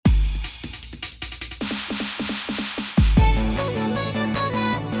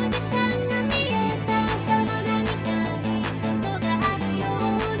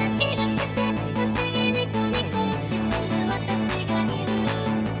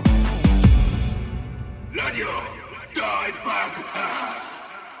そ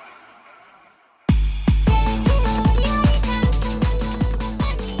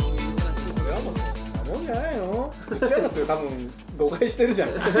れはもうそんなもんじゃないの？うちらだって多分誤解してるじゃん。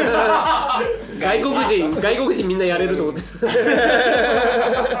外国人みんなやれると思って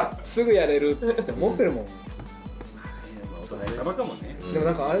すぐやれるって思ってるもん。サバかもね。でも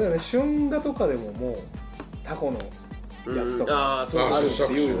なんかあれだね、春画とかでももうタコのやつとかあるって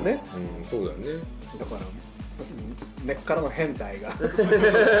いうよね。そうだよね。だから根っからの変態が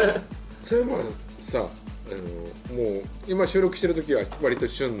それはさ、もう今収録してる時は割と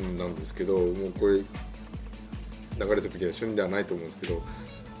旬なんですけど、もうこれ流れた時は旬ではないと思うんですけど、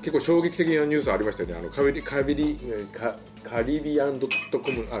結構衝撃的なニュースありましたよね。カリビアンドットコ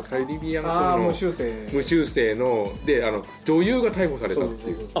ム、カリビアンドットコムの無修正ので女優が逮捕されたって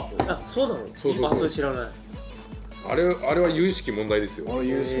いう。そうなの？そうそれ知らない。あれは有識問題ですよ。あれ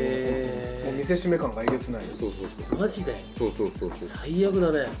有識問題。もう見せしめ感がえげつない。そうマジで？そう最悪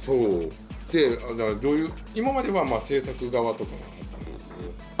だね。そうで、女優今までは制作側とかがあったんです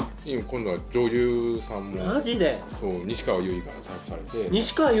けど、今度は女優さんも。マジで？そう西川由衣が逮捕されて。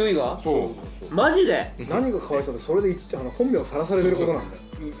西川由衣が？そうマジで？何がかわいそうで、それで本名をさらされてることなんだよ。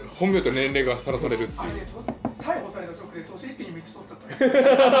本名と年齢がさらされるっていう。逮捕されたショックで年一気に3つ取っちゃっ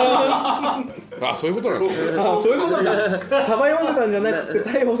た。そういうことなの？そういうことか。サバ読んでたんじゃなくて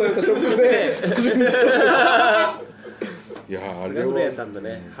逮捕されたショックでいやあれは古谷さんの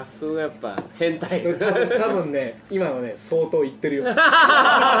ね、発想がやっぱ変態。多分ね、今のね相当言ってるよ。こす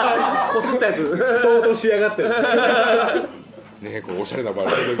ったやつ相当仕上がってるね。こうおしゃれなバ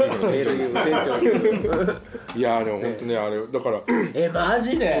ーの店長。いやでも本当ね、あれだからマ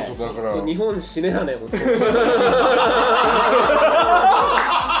ジで？だから日本死ねやね、本当。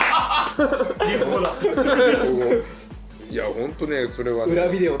いや本当ね、それはね、裏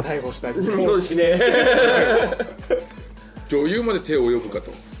ビデオ逮捕した日本死ね。女優まで手を及ぶか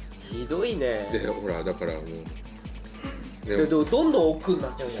と。ひどいね。でほらだからもう、ね、でどんどん億劫にな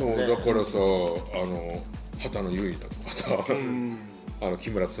っちゃうじゃんね。そうだからさ、畑野由衣だとかさ、木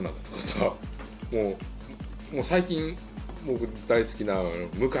村綱だとかさ、もう最近僕大好きな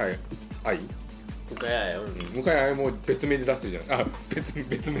向井愛。向井愛も別名で出してるじゃない。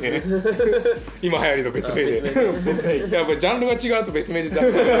別名今流行りの別名でやっぱりジャンルが違うと別名で出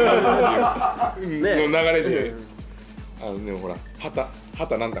してるの流れで、ね、ほら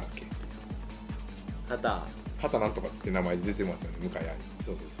畑なんだっけ、畑なんとかって名前で出てますよね、向井愛。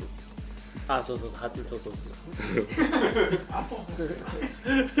そう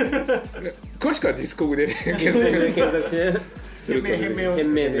詳しくはディスコグで検索すると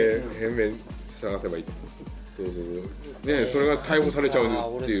変名探せばいいと思うんですけど、それが逮捕されちゃうっ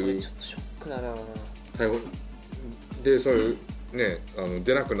ていう。ちょっとショックだな。逮捕でそういうね、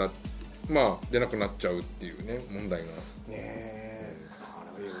出なくなっちゃうっていうね、問題がねえ。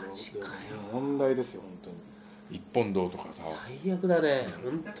マジかよ、問題ですよ本当に。一本堂とかさ、最悪だね、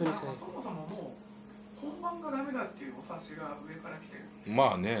本当に最悪。そもそももう本番がダメだっていうお察しが上から来てる。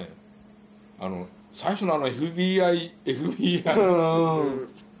まあね、最初のFBI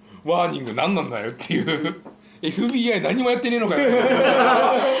ワーニング何なんだよっていう。FBI 何もやってねえのかよ。い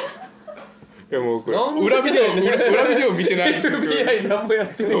やもうこれ裏ビデオ見てない人。FBI 何もや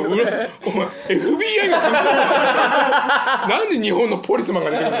ってねえの。お前 FBI がなんで日本のポリスマン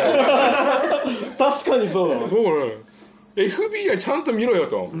が出てくるんだよ。確かにそうだ。そうなの。FBI ちゃんと見ろよ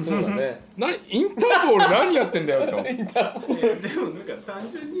と。そうだね。インターポール何やってんだよと。でもなんか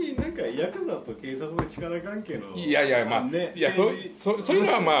単純になんかヤクザと警察の力関係の、いやまあ、ね、いやそういう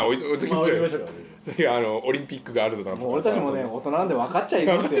のはまあ置いときましょうよ。そういうオリンピックがあるとか。もう俺たちもね、大人なんで分かっちゃい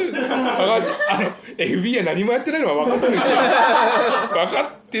ますよ。FBI 何もやってないのは分かってるけど分か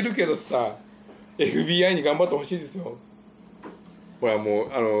ってるけどさ、 FBI に頑張ってほしいですよ。ほらもう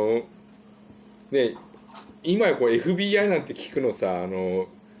ね、今こう FBI なんて聞くのさ、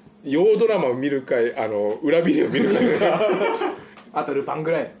洋ドラマを見るかい、裏ビデオ見るかいあとルパンぐ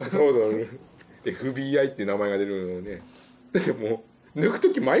らい。そうだ、FBI っていう名前が出るのね。だってもう抜く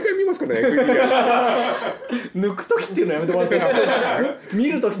とき毎回見ますからね、FBI。抜くときっていうのやめてもらっていいですか。見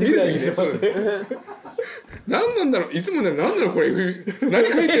るときってぐらいにしてもらって。何なんだろう、いつもね、何だろうこれ、何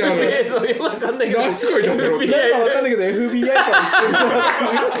書いてあるの。そうよくわかんないけど。何書いてあるの。なんかわかんないけど FBI から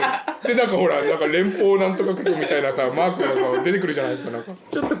でなんかほら、なんか連邦なんとか局みたいなさマークがさ出てくるじゃないですか。なんか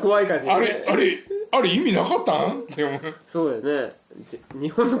ちょっと怖い感じ、ね。あれ意味なかったんって思う。そうだよね。日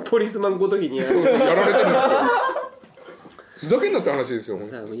本のポリスマンごときにやられてるんですよ。ふざけんなって話ですよ。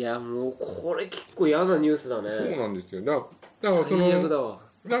いやもうこれ結構嫌なニュースだね。そうなんですよ。だからその最悪だわ。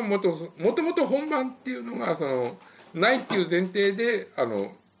もともと本番っていうのがないっていう前提で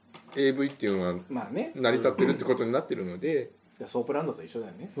AV っていうのはまあね、成り立ってるってことになってるので、ソープランドと一緒だ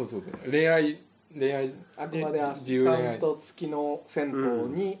よね。そう恋愛あくまでアシ自由恋愛スタント付きの銭湯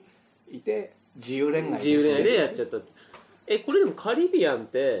にいて自由恋愛自由恋愛でやっちゃった。これでもカリビアンっ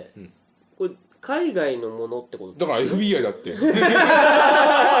て、これ海外のものってことだから FBI だって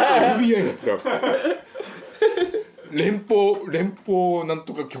FBI だってだ連邦なん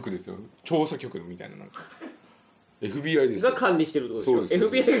とか局ですよ。調査局みたいなFBI ですよ。が管理してるってことですよ。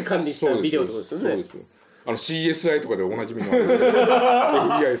FBI が管理したビデオってことですよね。そうですよ。CSI とかでおなじみの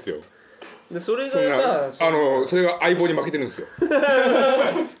FBI ですよ。でそれがさそれが相棒に負けてるんですよ。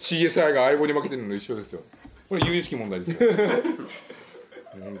CSI が相棒に負けてるのと一緒ですよ。これ由々しき問題ですよ。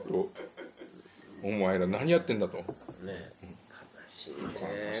本当お前ら何やってんだとね。悲しいね。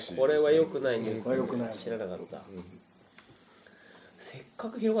これは良くないニュース。知らなかった、せっか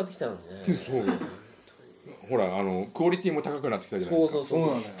く広がってきたのにね。そうほらクオリティも高くなってきたじゃないですか。そうな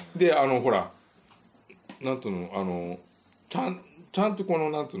んだよ。でほらなんていうのちゃんとこ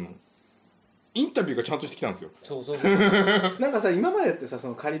のなんていうのインタビューがちゃんとしてきたんですよ。そうなんかさ今までってさそ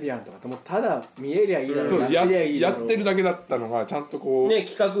のカリビアンとかってもうただ見えりゃいいだろう、やってるだけだったのがちゃんとこうね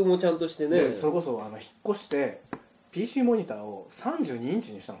企画もちゃんとしてね。でそれこそ引っ越して PC モニターを32イン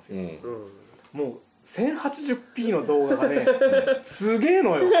チにしたんですよ、もう 1080p の動画がねすげえ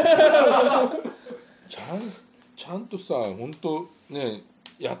のよ。ちゃんとさ本当ね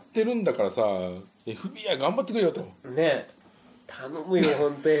やってるんだからさ FBI 頑張ってくれよとね頼むよ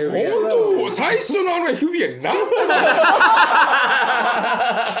本当 FBI。 本当最初のFBI なんだ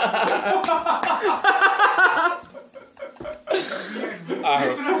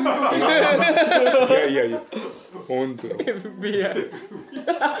いや本当 FBI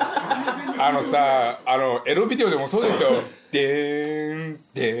さエロビデオでもそうですよ。でーん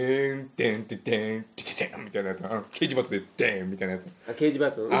でーんでんででんてててんみたいなやつ、刑事罰ででーんみたいなやつ、刑事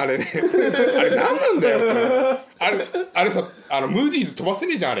罰あれねあれ何なんだよってあれさムーディーズ飛ばせ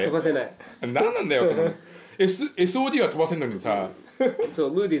ねえじゃん。あれ飛ばせない。何なんだよって SOD は飛ばせんのにさそ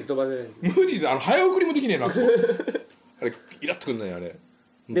うムーディーズ飛ばせない。ムーディーズ早送りもできねえな。あれイラっとくんないあれ。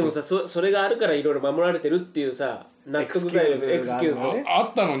でもさそれがあるからいろいろ守られてるっていうさ納得材料エクスキューズをあ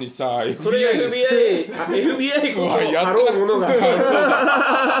ったのにさそれが FBI こそあろうものが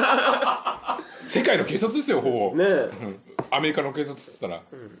世界の警察ですよほぼねアメリカの警察って言ったら、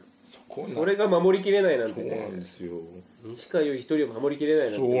それが守りきれないなんてね。そうなんですよ。西川優一人を守りきれな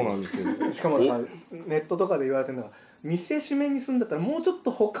いなんて。そうなんですよ。しかもネットとかで言われてるのが見せしめにするんだったらもうちょっ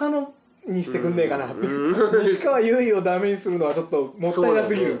と他のにしてくんねえかなって、西川優衣をダメにするのはちょっともったいな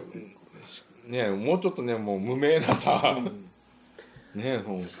すぎるね。もうちょっとねもう無名なさ、ねあれ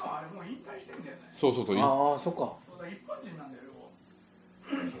もう引退してんだよね。そうああそっか一般人なんだよ。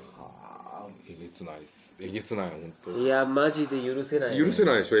えげつないです。えげつない本当。いやマジで許せない、許せ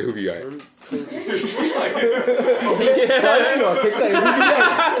ないでしょ FBI。本当に悪いのは結果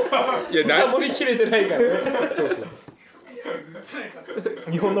FBI いや守りきれてないからね。そう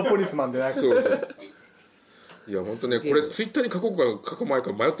日本のポリスマンでなくいや本当ねこれツイッターに書こうか書く前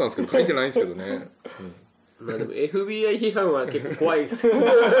か迷ったんですけど書いてないんですけどね。まあでも FBI 批判は結構怖いですよ。や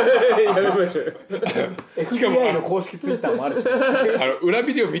めましょうよ。FBI の公式ツイッターもあるし、裏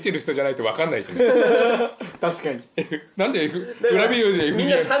ビデオ見てる人じゃないと分かんないしね。確かになんで裏ビデオでみん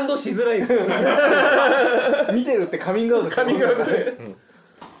な賛同しづらいんですよ。見てるってカミングアウトカミングアウトで、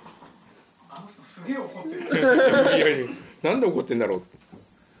あの人すげえ怒ってる。いやなんで怒ってんだろうって。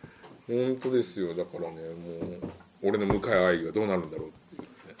本当ですよ。だからねもう俺の向井愛がどうなるんだろうっていうね。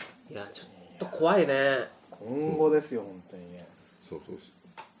いやちょっと怖いね。今後ですよ本当にね。そう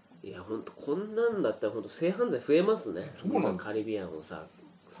いや本当こんなんだったら本当性犯罪増えますね。そうなんだ。カリビアンをさ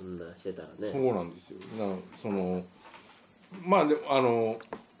そんなしてたらね。そうなんですよ。まあで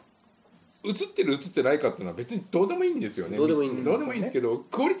映ってる映ってないかっていうのは別にどうでもいいんですよね。どうでもいいんです。どうでもいいんですけど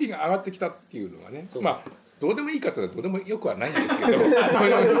クオリティが上がってきたっていうのがね。まあどうでもいいかって言ったらどうでもよくはないんですけどどうでも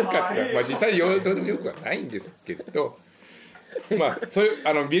いいかってまあ実際どうでもよくはないんですけどまあそういう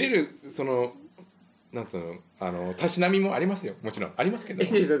見れるなんつうのたしなみもありますよ。もちろんありますけど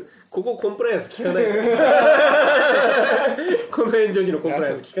ここコンプライアンス聞かないですよ。この炎上時のコンプラ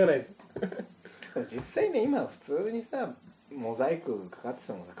イアンス聞かないです。実際ね今普通にさモザイクかかって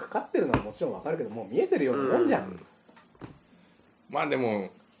てもかかってるのはもちろん分かるけどもう見えてるようなもんじゃん、まあでも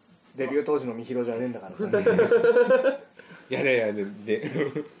デビュー当時のみひろじゃねえんだからさいやで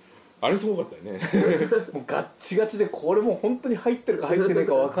あれすごかったよね。もうガッチガチでこれもう本当に入ってるか入ってねえ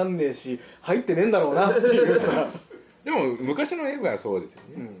か分かんねえし入ってねえんだろうなっていうさでも昔の AV はそうですよ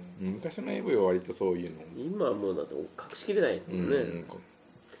ね、昔の AV は割とそういうの今はもうだって隠しきれないですもんね、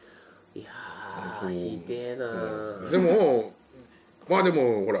いやーひでえなー、でもまあで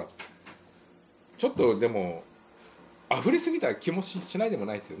もほらちょっとでも溢れすぎた気も しないでも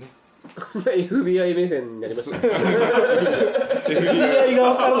ないですよね。FBI 目線になりました。FBI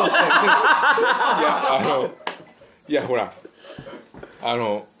側からの視点。いやほら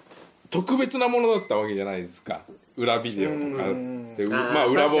特別なものだったわけじゃないですか。裏ビデオとかってまあ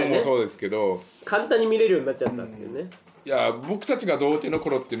裏本もそうですけど、ね、簡単に見れるようになっちゃったっていうね。いや僕たちが童貞の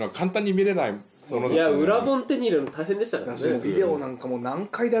頃っていうのは簡単に見れないものだった、ね、いや裏本手に入れるの大変でしたからね。ビデオなんかも何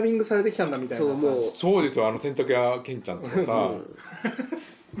回ダビングされてきたんだみたいなさ。そうですよ。洗濯屋ケンちゃんとかさ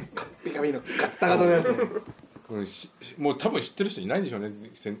カッピカピのガッタガタのやつねもう多分知ってる人いないんでしょうね。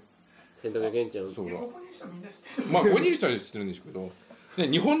洗濯屋ケンちゃん。ここにいる人みんな知ってる。まあここにいる人は知ってるんですけど、ね、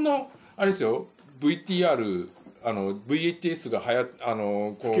日本のあれですよ VTR VHS がこ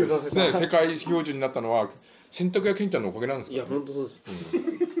う、ね、世界標準になったのは洗濯屋ケンちゃんのおかげなんですか、ね、いや本当そうです、っ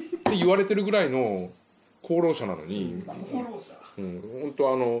て言われてるぐらいの功労者なのに、本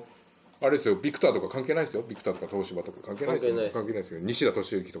当あれですよ、ビクターとか関係ないですよ。ビクターとか東芝とか関係ないですよ。関係ないですよ。西田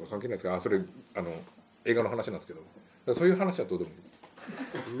敏行とか関係ないですが、それ映画の話なんですけど、そういう話はどうでもい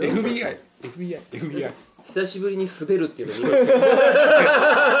い。FBI 久しぶりに滑るっていうのを見ましたよ。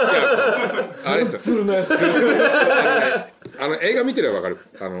あれですよ。映画見てれば分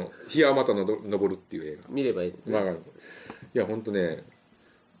かる。日はまた昇るっていう映画。見ればいいですね。いや本当ね、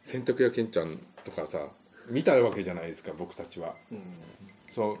洗濯屋ケンちゃんとかさ見たわけじゃないですか僕たちは。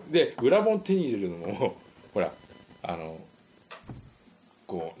そうで裏本手に入れるのもほら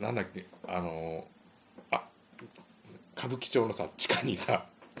こうなんだっけ歌舞伎町のさ地下にさ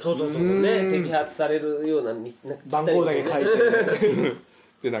そうね摘発されるような番号だけ書いて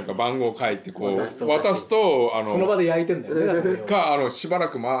でなんか番号書いてこう渡すとその場で焼いてんだよね。かしばら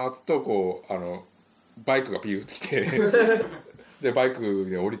く待つとこうバイクがピューってきてでバイク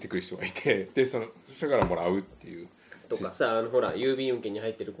で降りてくる人がいてでそれからもらうっていうとかさほら郵便受けに入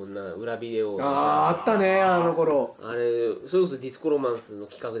ってるこんな裏ビデオあったねあの頃。あれそれこそディスコロマンスの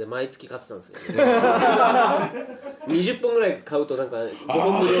企画で毎月買ってたんですよ、ね、20本ぐらい買うとなんか5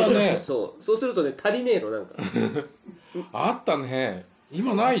本無料で、そうするとね足りねえのなんかあったね。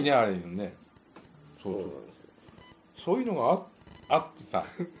今ないねあれね。そういうのがあってさ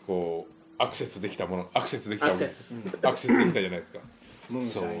こうアクセスできたものアクセスできたじゃないですか。ムーン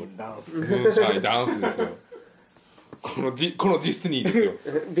シャインダンス。ムーンシャインダンスですよ。このディスティニーですよ。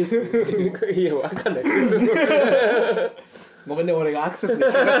ディスいやわかんないです。ごめんね俺がアクセスでき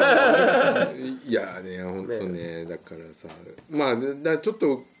なかった。いやね本当ねだからさまあだちょっ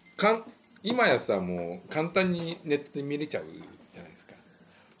と今やさもう簡単にネットで見れちゃうじゃないですか。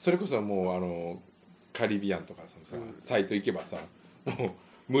それこそもうカリビアンとかさサイト行けばさもう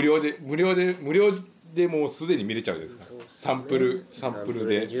無料でもうすでに見れちゃうじゃないですか。サンプル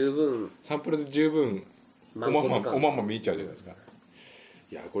で十分おまんま見れちゃうじゃないですか。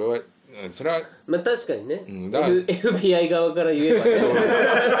いやこれはそれはまあ確かにね、FBI 側から言えばねそ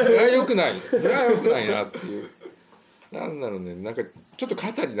れは良くないなっていうなんだろうねなんかちょっと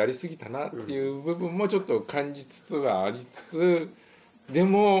肩になりすぎたなっていう部分もちょっと感じつつはありつつで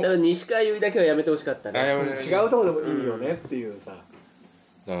もだから西川由衣だけはやめてほしかったね。違うとこでもいいよねっていうさ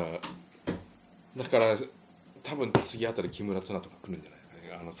だから多分次あたり木村綱とか来るんじゃないですか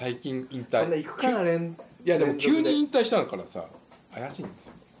ね。最近引退そんな行くかなでも急に引退したからさ怪しいんです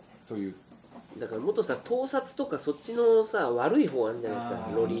よそういう。だからもっとさ盗撮とかそっちのさ悪い方あるんじゃないですか。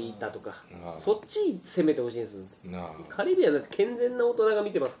ロリータとかそっち攻めてほしいんです。カリビアンだって健全な大人が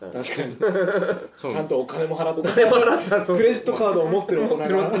見てますから。確かにちゃんとお金も払ったクレジットカードを持ってる大人が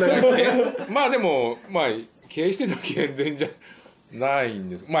まあでもまあ経営してるのは健全じゃないん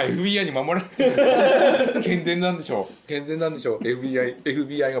です。まあ FBI に守られてる健全なんでしょう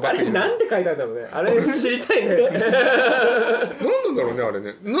FBI がばっかり。あれなんて書いてあるんだろうね。あれ知りたいね。なんなんだろうねあれ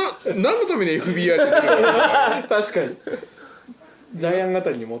ね。何のために FBI って言ってるの確かにジャイアン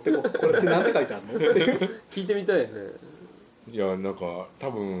型に持ってこれってなんて書いてあるの聞いてみたいよね。いやなんか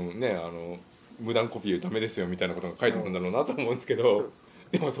多分ね無断コピーダメですよみたいなことが書いてあるんだろうなと思うんですけど、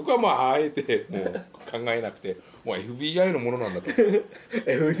でもそこはまああえてもう考えなくてもう FBI のものなんだと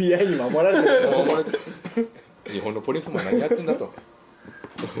FBI に守られてる日本のポリスも何やってんだと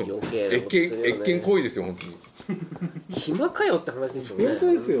余計なことするよね。越権行為ですよ本当に。暇かよって話ですよね。本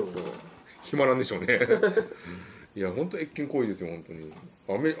当ですよ。暇なんでしょうねいや本当越権行為ですよ本当に。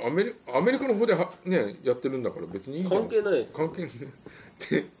アメリカの方でねやってるんだから別にいいじゃん。関係ないです。関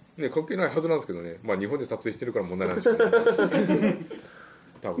係ないはずなんですけどね。まあ日本で撮影してるから問題なんでしょうね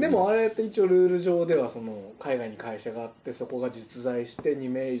でもあれって一応ルール上ではその海外に会社があってそこが実在して2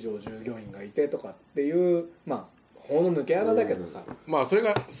名以上従業員がいてとかっていうまあ法の抜け穴だけどさ、まあそれ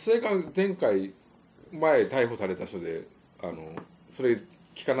が前回前逮捕された人でそれ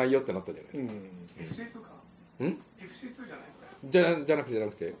聞かないよってなったじゃないですか。FCS かん FCS じゃな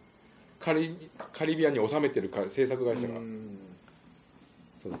くてカリビアンに収めてる制作会社が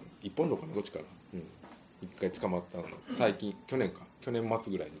そう一本道かなどっちかな、一回捕まったの最近去年末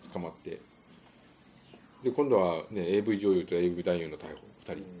ぐらいに捕まってで今度はね AV 女優と AV 男優の逮捕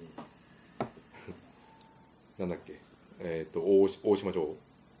2人なんだっけ大島女王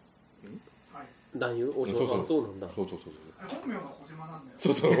男優大島さんそうなんだ本名が小島なんだよ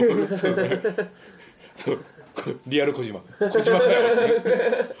そうリアル小島だよ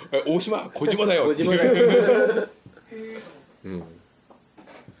大島小島だよっていう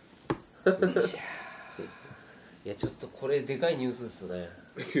いやちょっとこれでかいニュースですよね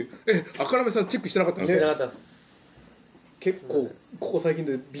赤鍋さんチェックしてなかったんですしてなかったっす結構ここ最近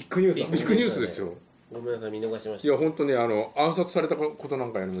でビッグニュースだね。ビッグニュースですよ。ごめんなさい見逃しました。いや本当に暗殺されたことな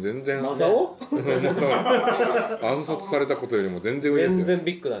んかよりも全然マサオ暗殺されたことよりも全然上ですよ。全然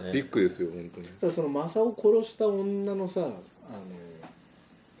ビッグだね。ビッグですよ本当に。ただそのマサオ殺した女のさフ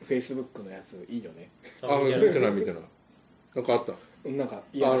ェイスブックのやついいよね。見てないなんかあったなんか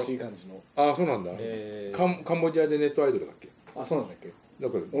いやらしい感じの。そうなんだ、カンボジアでネットアイドルだっけ。そうなんだっけ。だ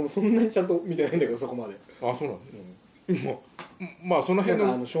から俺そんなにちゃんと見てないんだけどそこまで。そうなんだ、まあその辺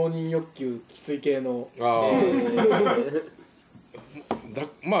の承認欲求きつい系のだ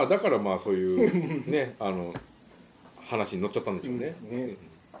からまあそういうね話に乗っちゃったんでしょうね。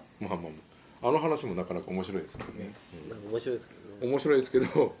まああの話もなかなか面白いですけどね。面白いですけどね。面白いですけ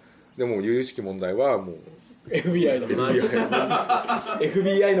どでも由々しき問題はもう FBI だ。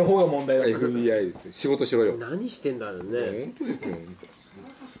FBI の方が問題だ。FBI ですよ。仕事しろよ。何してんだろうね。本当ですよ。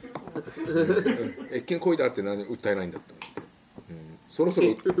越権行為だって何訴えないんだって、そろそろ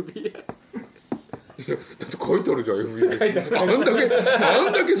FBI だって書いてあるじゃん FBI あ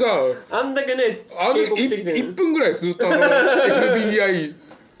んだけさあんだけね警告してきて1分ぐらいずっとFBI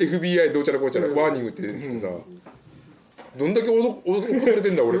どうちゃらこうちゃらワーニングって出てきてさ、どんだけ脅かされ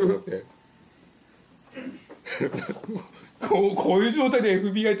てんだ俺と思ってこういう状態で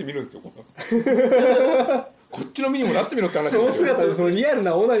FBI って見るんですよこっちの身にもなってみろって話ですよ。その姿でそのリアル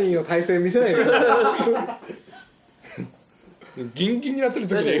なオナニーの体勢見せないでください。ギンギンになってる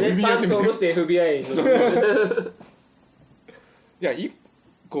時に FBI ってパンツ下ろして FBI いや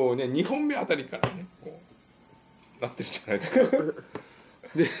こうね2本目あたりからねこうなってるじゃない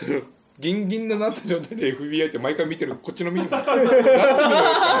ですかでギンギンになった状態で FBI って毎回見てるこっちの身にもなってみろって話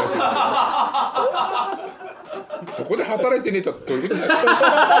そこで働いてねえとどういうことだよ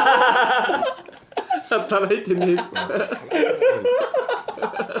働いてねえ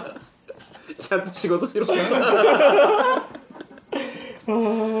ちゃんと仕事しろ面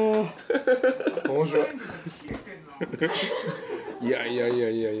白い。い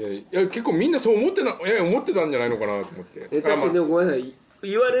や結構みんなそう思ってたんじゃないのかなと思って確かにでもごめんなさい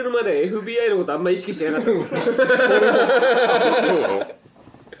言われるまで FBI のことあんまり意識してなかったです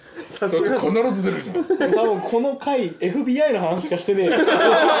だって必ず出るじゃん。多分この回 FBI の話しかしてねえよ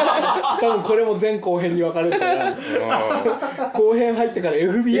多分これも前後編に分かれるから後編入ってから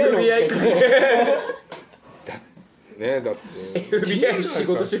FBI の話しか言ってないだって FBI 仕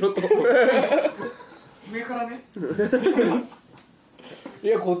事しろと上からねい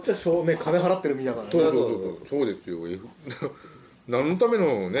やこっちはね金払ってる身だからね。そうですよ何のため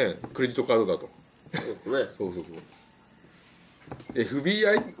のねクレジットカードだと。そうですね。そう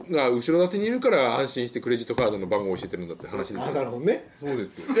FBI が後ろ盾にいるから安心してクレジットカードの番号を教えてるんだって話ですよ。なるほどね。そうで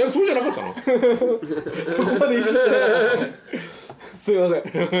すよ。いやそうじゃなかったのそこまで一緒してなかったすいません。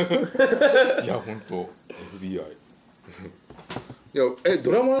いや本当 FBI いや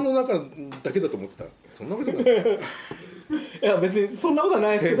ドラマの中だけだと思ったらそんなことないいや別にそんなことは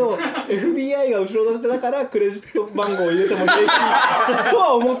ないですけどFBI が後ろ盾だからクレジット番号を入れても平気と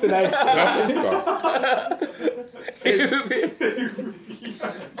は思ってないです。何ですか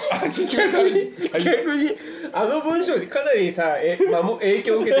安心してください。逆にあの文章にかなりさ影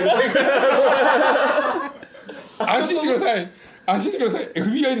響を受けてるっていうか安心してください安心してください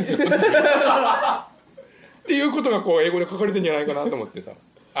FBI ですよっていうことがこう英語で書かれてるんじゃないかなと思ってさ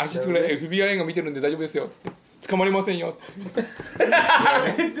安心してください FBI が見てるんで大丈夫ですよっつって捕まりませんよっつって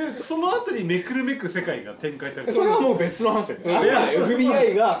でその後にめくるめく世界が展開されてそれはもう別の話だよ。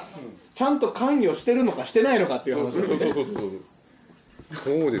FBI がちゃんと関与してるのかしてないのかっていう話だよね。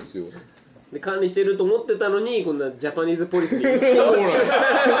そうですよ。で管理してると思ってたのにこんなジャパニーズポリスにそ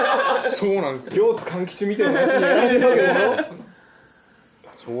うなんですよ。両津勘吉みたいなやつにやられてるわけだろ。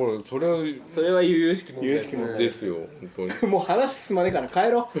それは悠々しきもんですよ本当にもう話進まねえから帰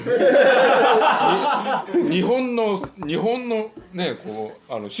ろう日本のねこ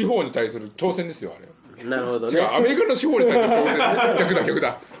う司法に対する挑戦ですよあれ。なるほどね。違うアメリカの司法に対する挑戦逆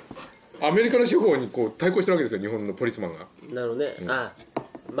だアメリカの司法にこう対抗してるわけですよ、日本のポリスマンが。なるほどね、あ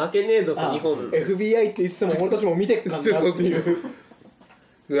負けねえぞと日本 FBI って言ってても俺たちも見てっからなっていう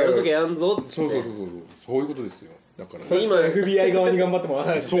やるときやんぞっつって。そういうことですよ。だからそれ今 FBI 側に頑張ってもらわ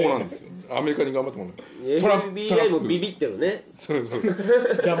ないと、そうなんですよ。アメリカに頑張ってもらわない。FBI もビビってるね。ジ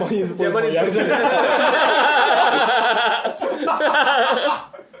ャパニーズポリスマンやるじゃない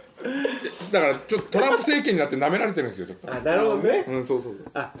だからちょっとトランプ政権になって舐められてるんですよ、ちょっと。あ、なるほどね。そう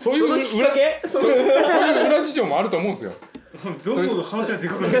そういう裏事情もあると思うんですよ。どんどん話がで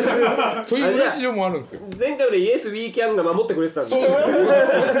かくなる。そういう裏事情もあるんですよ。前回でイエス・ウィー・キャンが守ってくれてたんですよ。オ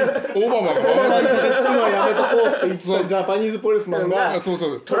バマが守ってつくのはやめとこうって言ってたジャパニーズポリスマンがト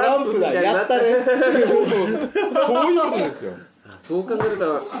ランプだやったね。そういうことですよ。そう考える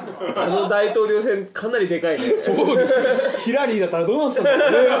とあの大統領選かなりでかいね。そうです。ヒラリーだったらどうなってたんだろ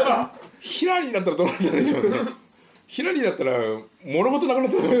うね。ヒラリーだったらどうなったんでしょうね。ヒラリーだったら物事なくな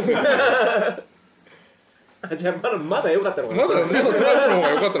ったと思うんですね。じゃあまだ良かったのかな。まだトランプの方が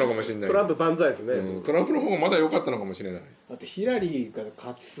良かったのかもしれない。トランプ万歳ですね、トランプの方がまだ良かったのかもしれない。だってヒラリーが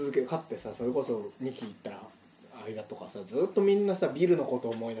勝ってさ、それこそ2期いったら間とかさ、ずっとみんなさビルのこと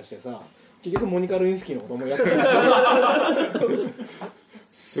を思い出してさ、結局モニカ・ルインスキーのこと思い出すから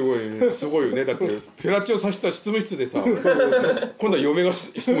すごいよね。だってペラチオさせた執務室でさ今度は嫁が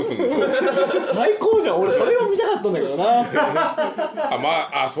執務するの最高じゃん。俺それを見たかったんだけどな。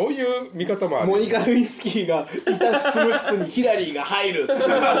そういう見方もある。モニカ・ルインスキーがいた執務室にヒラリーが入る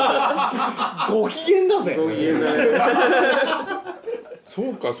ご機嫌だぜ。ご機嫌だね。そ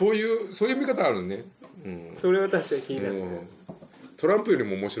うか、そういう見方あるね。それは確かに気になる。トランプより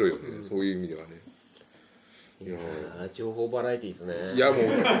も面白いよね、そういう意味ではね。いや情報バラエティーですね。いやもう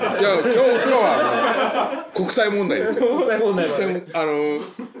今日は国際問題ですよ。国際問題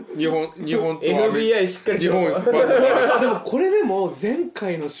日本と FBI しっかりしてる。でもこれでも前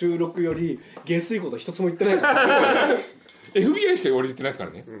回の収録より下水こと一つも言ってないから FBI しか俺言ってないですから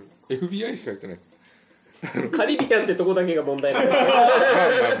ね、FBI しか言ってない。カリビアンってとこだけが問題なんだ。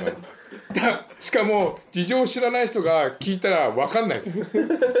しかも事情を知らない人が聞いたら分かんないです。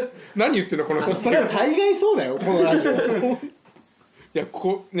何言ってるのこの人。それは大概そうだよこのラジオ。いや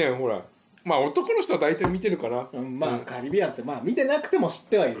ねほら、まあ男の人は大体見てるから、まあカリビアンって見てなくても知っ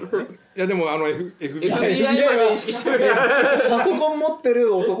てはいるよね。いやでもFBI は意識してる。パソコン持って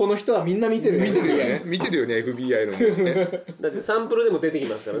る男の人はみんな見てるよね。見てるよね FBI のものね。だってサンプルでも出てき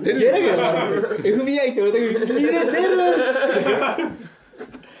ますからね。ゲラゲラ FBI って言われたけど見れるっつって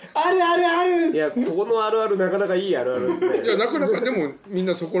あるあるある。いやここのあるあるなかなかいいあるあるですね。いやなかなかでもみん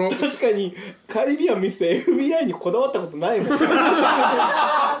なそこの確かにカリビアン見せて FBI にこだわったことないもん。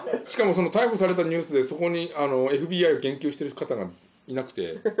しかもその逮捕されたニュースでそこにFBI を言及してる方がいなく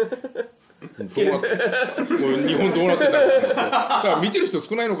てもう日本どうなってたのかだから見てる人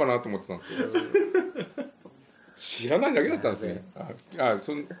少ないのかなと思ってたんですよ。知らないだけだったんですね。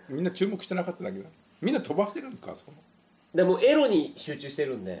みんな注目してなかっただけだ。みんな飛ばしてるんですかそこ。でもエロに集中して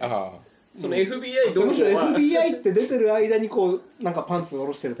るんで、その FBI どうむしろ FBI って出てる間にこうなんかパンツ下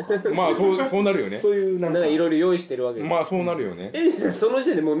ろしてるとかまあそうなるよね。そういうなんかいろいろ用意してるわけです。まあそうなるよね。その時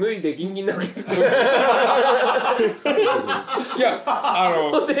点でもう脱いでギンギンなわけですから。いや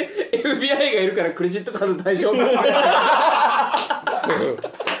ほんで FBI がいるからクレジットカード対象になってそう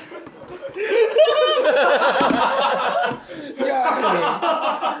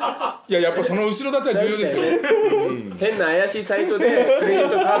いややっぱその後ろ盾は重要ですよ。変な怪しいサイトでクレジッ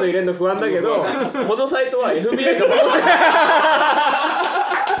トカード入れるの不安だけどこのサイトは FBI が守っ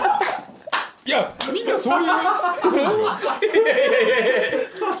ていやみんなそういう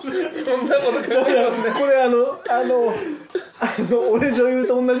そんなこと考えたんだ。これ俺女優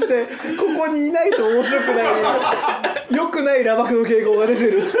と同じでここにいないと面白くない良くない裸幕の傾向が出て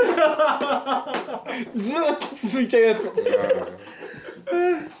る。ずーっと続いちゃうやつ。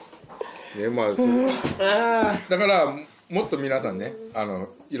ねまあだからもっと皆さんね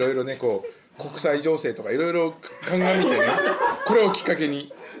いろいろねこう国際情勢とかいろいろ鑑みてねこれをきっかけに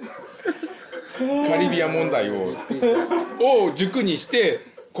カリビアン問題を軸にして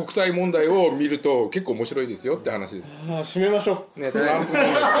国際問題を見ると結構面白いですよって話です。締めましょう。ねトランプ問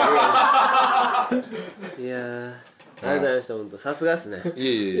題いやーありがとうございました。本当さすがですね。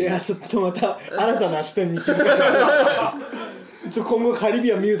いやちょっとまた新たな視点に気づかせた。今後カリ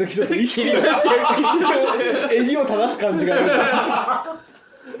ビアン見るときちょっと意識が襟を正す感じがある。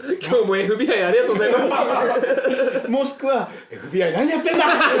今日も FBI ありがとうございます。もしくは FBI 何やってんだ。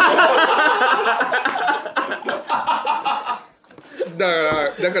だ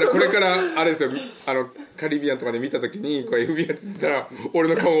からこれからあれですよカリビアンとかで見たときにこう FBI って言ったら俺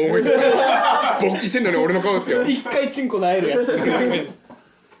の顔を思いつく。勃起してんのに俺の顔ですよ。一回チンコなえるやつ。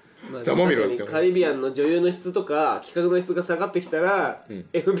ざまみろですよね。カリビアンの女優の質とか企画の質が下がってきたら、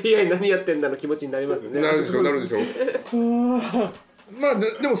FBI 何やってんだの気持ちになりますよね。なるでしょなるでしょまあ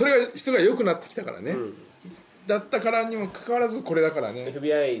でもそれが質が良くなってきたからね、だったからにもかかわらずこれだからね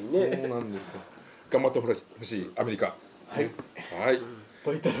FBI ね。そうなんですよ。頑張ってほしいアメリカ。はいはい、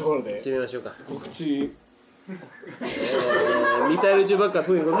といったところで締めましょうか。告知ミサイル中ばっか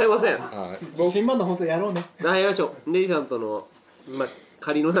特にございません。新バンド本当にやろうね。やりましょう。ネジさんとの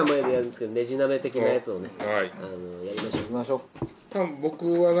仮の名前でやるんですけど、ネジ鍋的なやつをね、はい、やりましょう。行きましょう。多分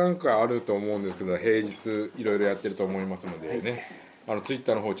僕はなんかあると思うんですけど、平日いろいろやってると思いますのでね、ツイッ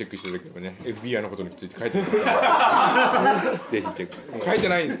ターの方チェックしていただければね、 FBI のことについて書いてますぜひチェック。書いて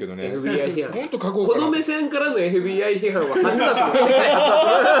ないんですけどね、 FBI 批判本当書こうかな。この目線からの FBI 批判は初だと思う。世界初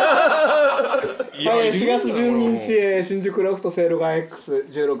だとはい、4月12日新宿ロフトセールガン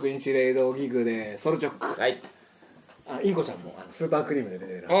X16 インチレイドギグでソルチョック、はい。インコちゃんもスーパークリームで出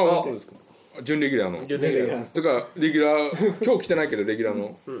てる。ああ、そうですか。準レギュラーの。準レギュラーとかレギュラー今日来てないけどレギュラー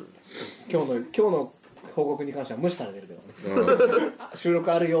の。今日の報告に関しては無視されてるけどね。収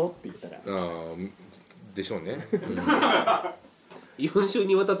録あるよって言ったら。ああでしょうね。4週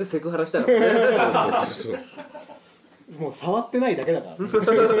にわたってセクハラしたからね。そうもう触ってないだけだからね。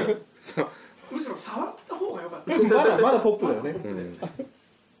さむしろ触った方が良かった。まだポップだよね。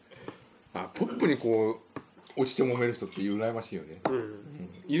あ、ポップにこう落ちて揉める人って羨ましいよね。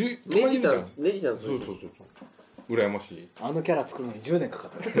いる、たまネジさんにいるじゃん。ネジさんそう羨ましい。あのキャラ作るのに10年かか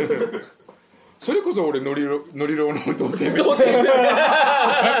った。それこそ俺ノリロの童貞童貞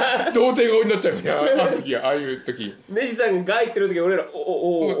顔になっちゃうよね。あの時ああいう時。ネジさんがガイってる時俺ら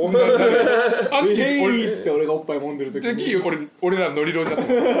おあの時ヘイっつって俺がおっぱい揉んでる時に俺らノリロになっ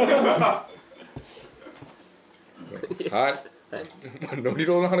てる。はい。ノリ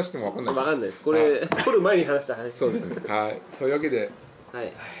ロの話でも分かんない。分かんないです。これ撮る前に話した話。そうですね。はい。そういうわけで。は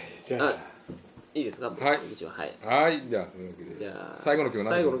い。じゃあいいですか。はい。一応はい。はい。じゃあというわけで。じゃあ最後の曲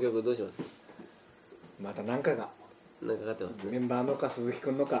何でしょう。最後の曲どうします。また何かがなんかかってますね。メンバーのか鈴木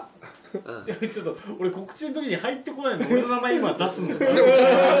くんのか。ちょっと俺告知の時に入ってこないの。俺の名前今出すの。でもちょい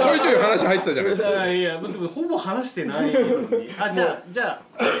ちょい話入ったじゃないですか。いやでもほぼ話してないのに。あ、じゃあ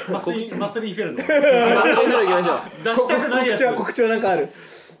マスリーフェルの。マスリーフェル行きましょう。出したくないやつ。告知はなんかある。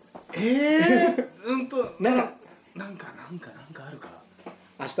なんかあるか。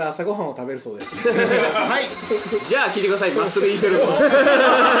明日朝ごはんを食べるそうです。はい。じゃあ聞いてください。マスリーフェルの。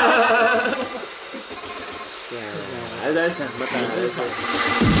ありがとうございました。ま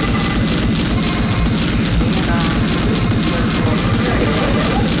た。